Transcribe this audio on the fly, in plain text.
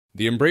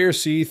The Embraer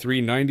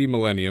C390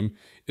 Millennium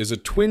is a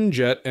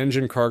twin-jet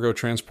engine cargo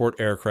transport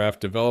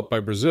aircraft developed by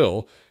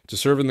Brazil to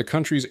serve in the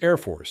country's Air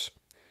Force.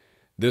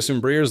 This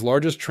Embraer's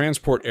largest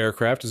transport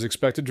aircraft is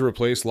expected to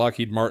replace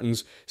Lockheed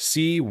Martin's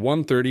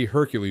C-130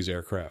 Hercules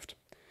aircraft.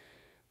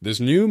 This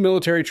new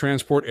military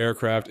transport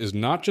aircraft is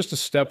not just a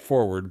step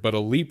forward, but a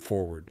leap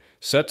forward,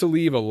 set to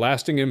leave a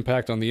lasting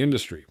impact on the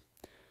industry.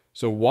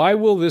 So why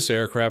will this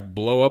aircraft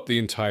blow up the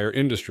entire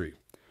industry?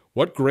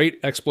 What great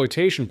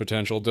exploitation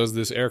potential does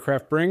this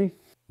aircraft bring?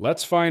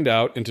 Let's find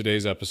out in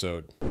today's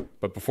episode.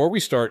 But before we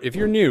start, if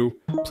you're new,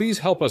 please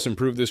help us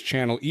improve this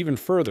channel even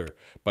further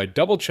by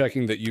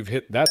double-checking that you've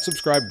hit that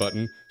subscribe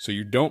button so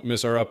you don't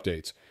miss our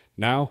updates.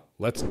 Now,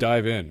 let's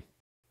dive in.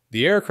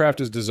 The aircraft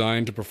is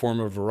designed to perform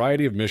a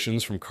variety of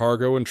missions from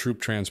cargo and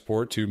troop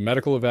transport to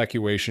medical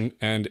evacuation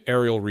and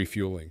aerial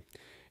refueling.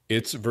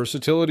 Its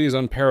versatility is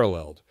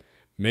unparalleled,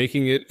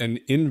 making it an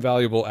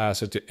invaluable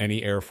asset to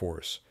any air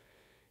force.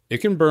 It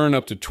can burn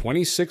up to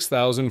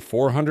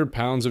 26,400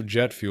 pounds of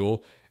jet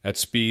fuel at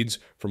speeds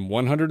from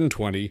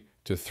 120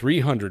 to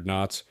 300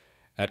 knots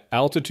at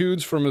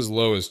altitudes from as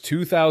low as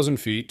 2,000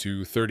 feet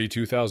to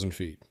 32,000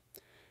 feet.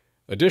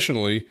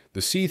 Additionally, the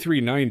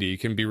C390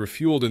 can be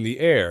refueled in the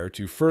air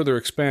to further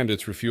expand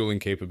its refueling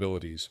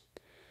capabilities.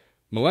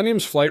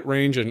 Millennium's flight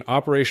range and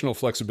operational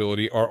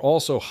flexibility are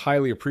also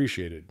highly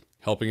appreciated,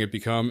 helping it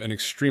become an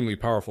extremely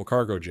powerful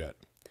cargo jet.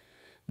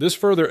 This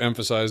further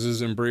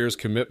emphasizes Embraer's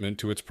commitment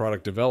to its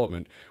product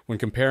development when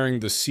comparing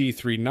the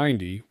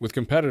C390 with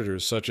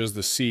competitors such as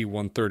the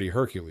C-130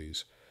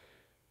 Hercules.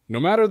 No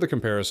matter the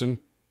comparison,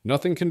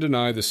 nothing can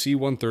deny the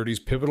C-130's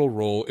pivotal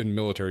role in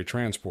military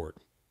transport.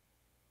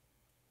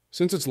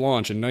 Since its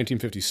launch in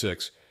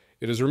 1956,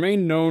 it has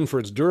remained known for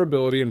its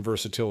durability and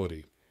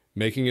versatility,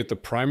 making it the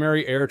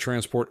primary air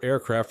transport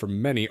aircraft for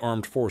many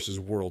armed forces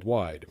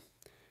worldwide.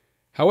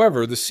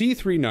 However, the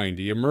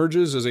C-390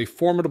 emerges as a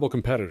formidable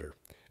competitor,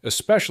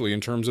 especially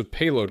in terms of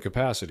payload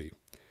capacity.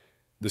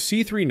 The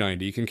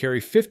C-390 can carry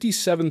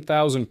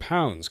 57,000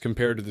 pounds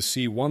compared to the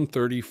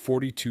C-130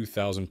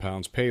 42,000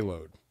 pounds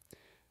payload.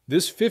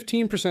 This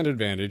 15%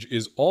 advantage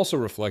is also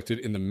reflected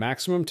in the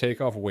maximum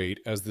takeoff weight,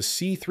 as the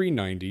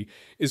C-390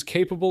 is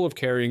capable of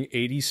carrying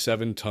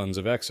 87 tons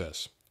of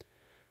excess,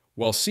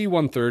 while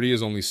C-130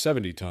 is only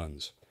 70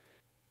 tons.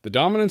 The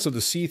dominance of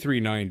the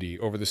C-390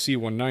 over the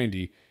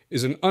C-190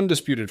 is an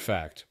undisputed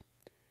fact,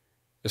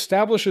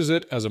 establishes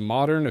it as a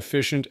modern,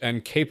 efficient,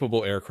 and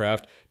capable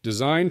aircraft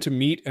designed to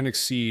meet and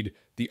exceed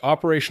the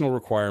operational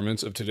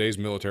requirements of today's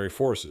military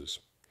forces.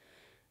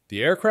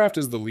 The aircraft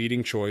is the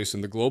leading choice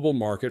in the global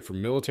market for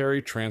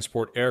military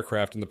transport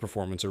aircraft in the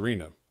performance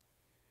arena.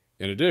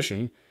 In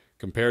addition,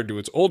 compared to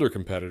its older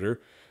competitor,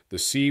 the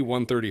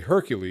C-130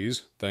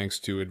 Hercules, thanks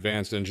to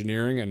advanced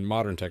engineering and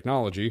modern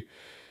technology,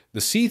 the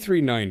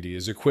C-390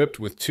 is equipped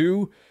with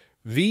two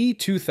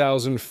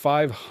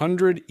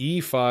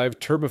V2500E5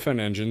 turbofan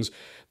engines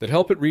that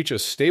help it reach a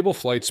stable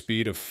flight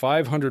speed of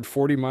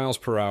 540 miles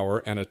per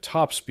hour and a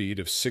top speed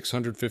of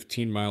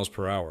 615 miles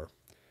per hour.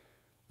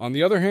 On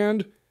the other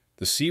hand,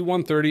 the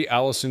C-130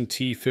 Allison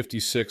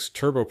T56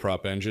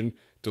 turboprop engine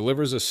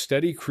delivers a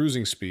steady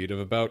cruising speed of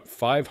about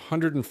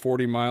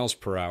 540 miles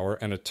per hour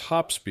and a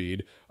top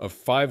speed of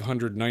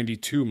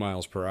 592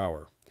 miles per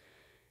hour.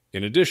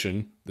 In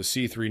addition, the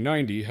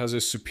C-390 has a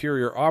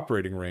superior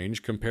operating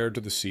range compared to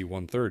the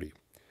C-130.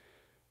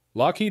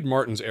 Lockheed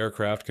Martin's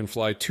aircraft can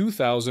fly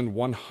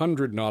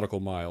 2,100 nautical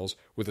miles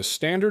with a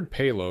standard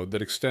payload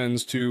that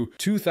extends to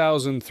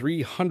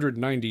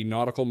 2,390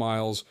 nautical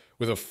miles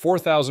with a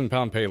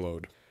 4,000-pound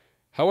payload.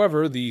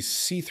 However, the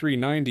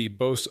C-390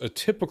 boasts a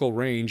typical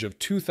range of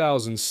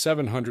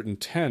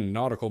 2,710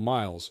 nautical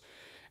miles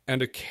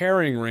and a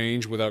carrying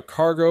range without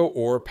cargo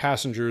or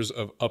passengers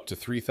of up to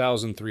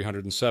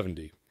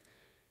 3,370.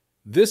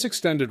 This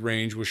extended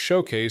range was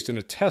showcased in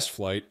a test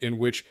flight in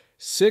which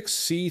 6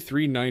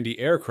 C-390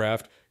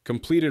 aircraft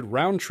completed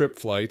round-trip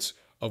flights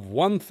of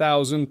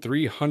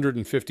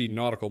 1,350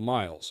 nautical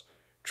miles,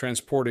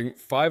 transporting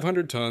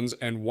 500 tons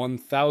and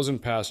 1,000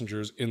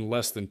 passengers in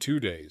less than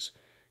 2 days,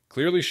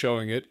 clearly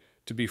showing it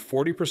to be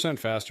 40%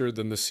 faster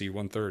than the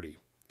C-130.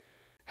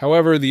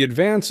 However, the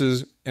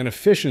advances and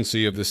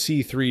efficiency of the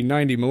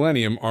C-390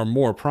 Millennium are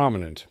more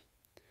prominent.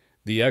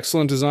 The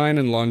excellent design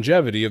and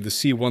longevity of the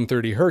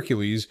C-130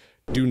 Hercules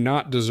do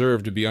not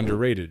deserve to be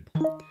underrated.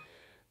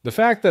 The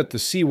fact that the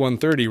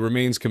C-130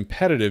 remains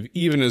competitive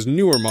even as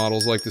newer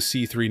models like the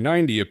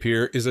C-390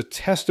 appear is a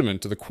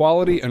testament to the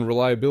quality and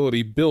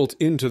reliability built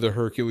into the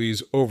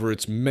Hercules over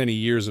its many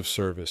years of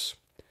service.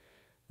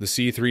 The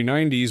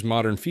C-390's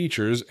modern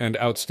features and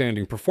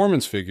outstanding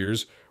performance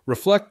figures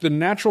reflect the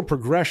natural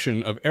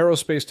progression of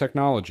aerospace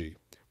technology,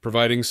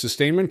 providing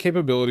sustainment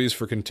capabilities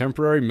for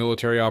contemporary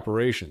military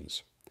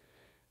operations.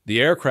 The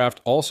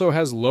aircraft also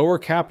has lower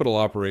capital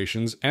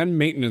operations and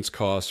maintenance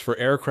costs for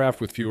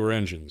aircraft with fewer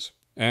engines.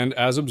 And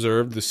as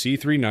observed, the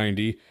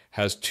C-390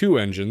 has 2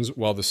 engines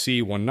while the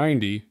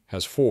C-190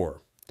 has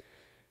 4.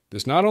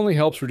 This not only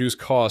helps reduce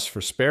costs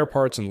for spare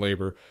parts and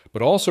labor,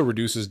 but also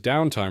reduces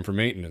downtime for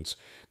maintenance.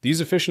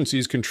 These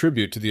efficiencies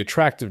contribute to the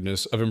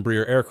attractiveness of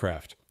Embraer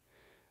aircraft.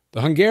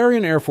 The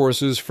Hungarian Air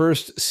Force's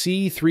first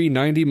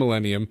C390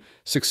 Millennium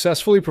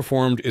successfully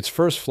performed its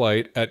first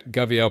flight at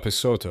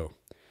Gavião-Peixoto.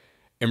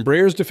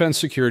 Embraer's defense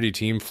security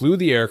team flew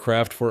the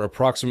aircraft for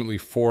approximately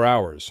 4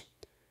 hours,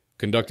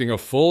 conducting a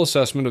full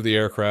assessment of the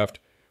aircraft,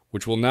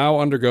 which will now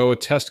undergo a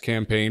test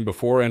campaign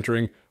before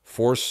entering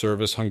Force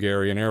Service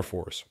Hungarian Air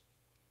Force.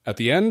 At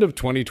the end of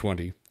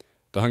 2020,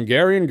 the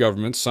Hungarian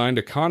government signed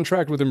a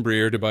contract with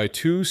Embraer to buy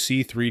 2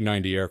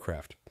 C390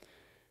 aircraft.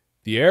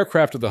 The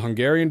aircraft of the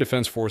Hungarian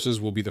Defense Forces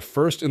will be the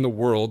first in the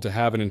world to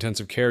have an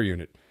intensive care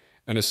unit,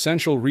 an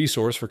essential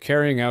resource for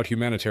carrying out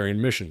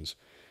humanitarian missions.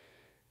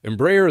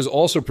 Embraer is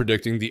also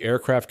predicting the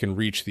aircraft can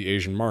reach the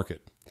Asian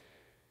market.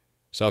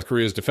 South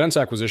Korea's Defense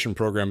Acquisition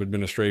Program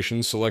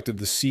Administration selected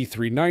the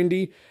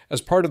C390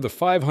 as part of the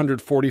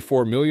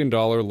 $544 million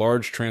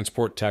Large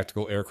Transport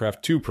Tactical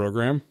Aircraft 2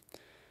 program.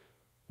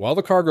 While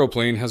the cargo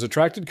plane has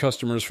attracted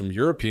customers from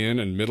European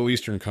and Middle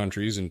Eastern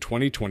countries in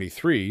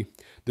 2023,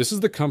 this is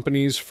the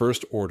company's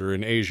first order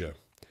in Asia.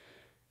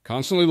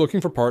 Constantly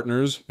looking for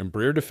partners,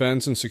 Embraer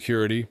Defense and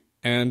Security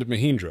and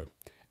Mahindra,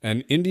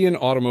 an Indian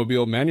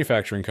automobile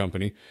manufacturing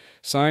company,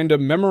 signed a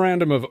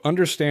Memorandum of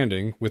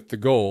Understanding with the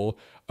goal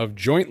of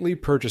jointly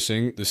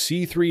purchasing the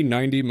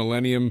C390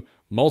 Millennium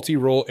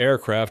multi-role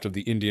aircraft of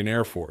the Indian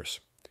Air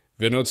Force.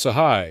 Vinod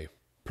Sahai,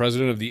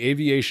 president of the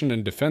Aviation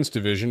and Defense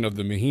Division of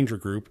the Mahindra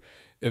Group,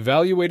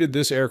 evaluated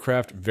this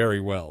aircraft very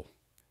well.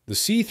 The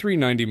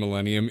C390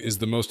 Millennium is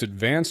the most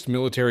advanced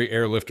military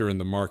airlifter in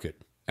the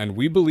market, and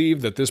we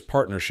believe that this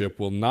partnership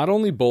will not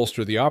only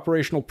bolster the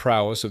operational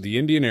prowess of the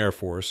Indian Air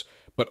Force,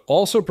 but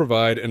also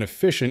provide an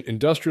efficient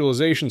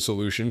industrialization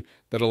solution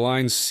that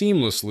aligns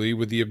seamlessly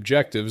with the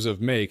objectives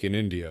of Make in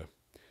India.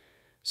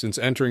 Since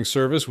entering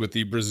service with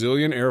the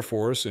Brazilian Air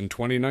Force in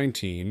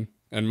 2019,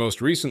 and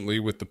most recently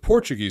with the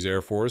Portuguese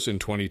Air Force in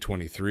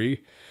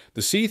 2023,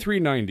 the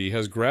C390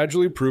 has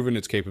gradually proven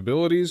its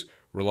capabilities,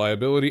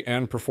 reliability,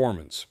 and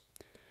performance.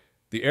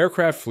 The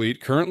aircraft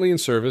fleet currently in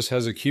service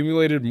has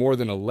accumulated more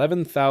than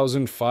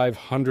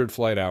 11,500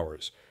 flight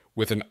hours,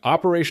 with an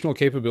operational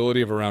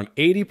capability of around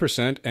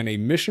 80% and a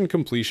mission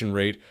completion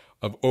rate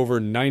of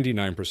over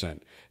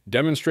 99%,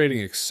 demonstrating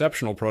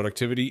exceptional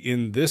productivity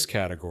in this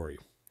category.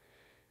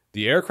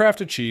 The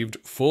aircraft achieved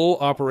full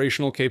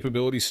operational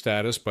capability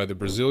status by the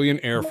Brazilian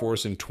Air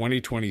Force in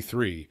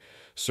 2023,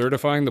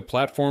 certifying the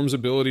platform's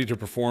ability to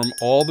perform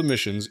all the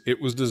missions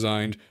it was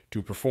designed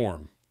to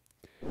perform.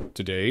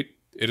 To date,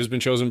 it has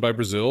been chosen by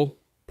Brazil,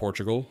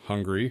 Portugal,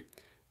 Hungary,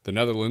 the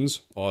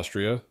Netherlands,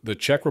 Austria, the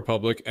Czech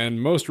Republic, and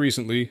most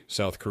recently,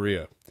 South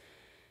Korea.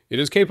 It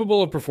is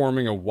capable of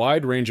performing a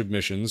wide range of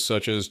missions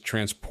such as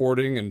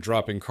transporting and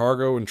dropping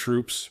cargo and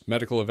troops,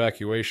 medical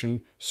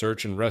evacuation,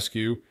 search and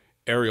rescue,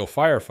 aerial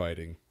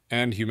firefighting,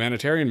 and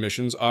humanitarian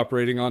missions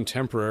operating on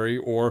temporary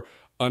or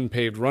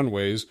unpaved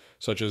runways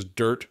such as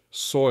dirt,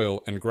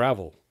 soil, and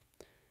gravel.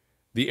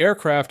 The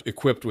aircraft,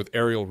 equipped with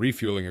aerial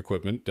refueling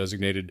equipment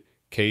designated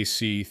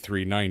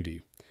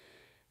KC-390,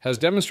 has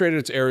demonstrated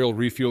its aerial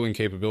refueling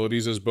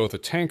capabilities as both a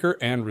tanker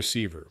and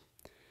receiver.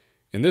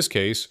 In this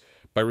case,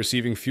 by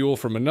receiving fuel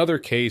from another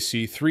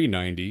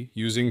KC-390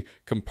 using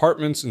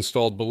compartments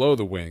installed below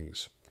the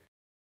wings.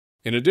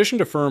 In addition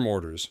to firm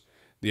orders,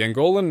 the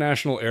Angolan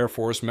National Air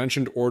Force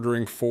mentioned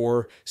ordering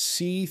 4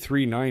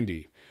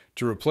 C-390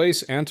 to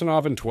replace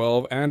Antonov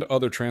An-12 and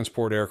other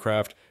transport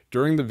aircraft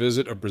during the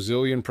visit of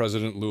Brazilian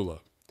President Lula.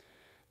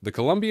 The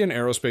Colombian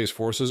Aerospace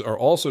Forces are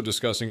also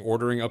discussing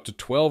ordering up to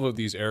 12 of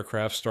these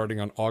aircraft starting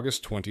on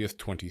August 20th,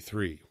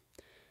 2023.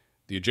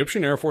 The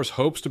Egyptian Air Force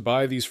hopes to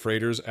buy these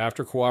freighters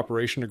after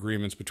cooperation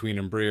agreements between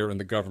Embraer and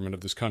the government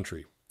of this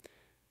country.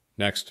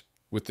 Next,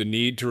 with the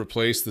need to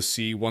replace the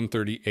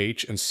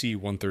C-130H and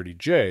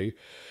C-130J,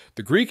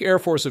 the Greek Air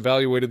Force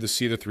evaluated the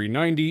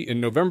C-390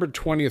 in November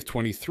 20th,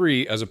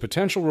 2023 as a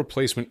potential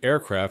replacement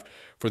aircraft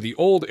for the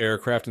old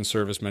aircraft in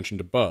service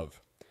mentioned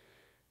above.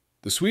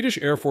 The Swedish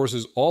Air Force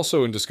is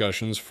also in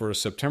discussions for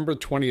September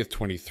 20th,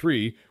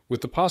 2023,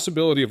 with the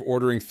possibility of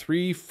ordering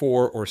 3,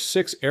 4, or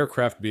 6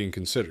 aircraft being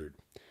considered.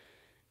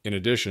 In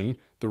addition,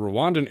 the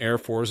Rwandan Air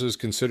Force is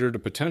considered a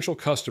potential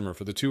customer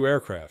for the 2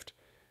 aircraft,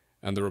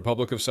 and the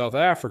Republic of South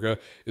Africa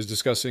is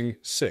discussing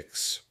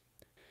 6.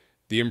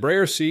 The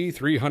Embraer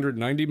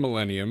C390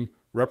 Millennium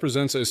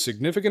represents a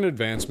significant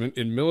advancement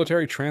in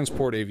military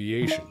transport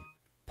aviation,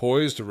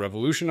 poised to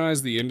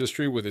revolutionize the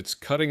industry with its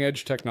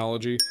cutting-edge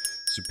technology,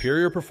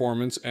 superior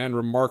performance, and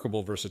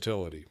remarkable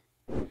versatility.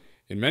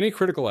 In many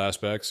critical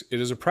aspects,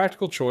 it is a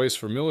practical choice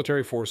for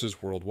military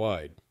forces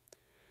worldwide.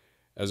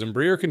 As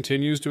Embraer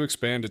continues to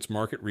expand its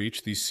market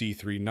reach, the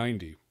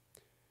C390.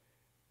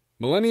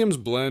 Millennium's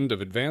blend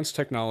of advanced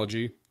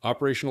technology,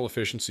 operational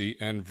efficiency,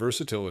 and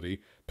versatility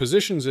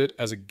positions it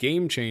as a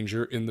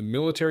game-changer in the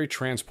military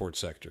transport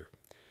sector,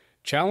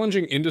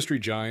 challenging industry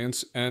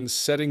giants and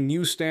setting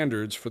new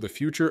standards for the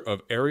future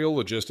of aerial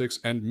logistics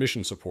and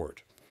mission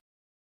support.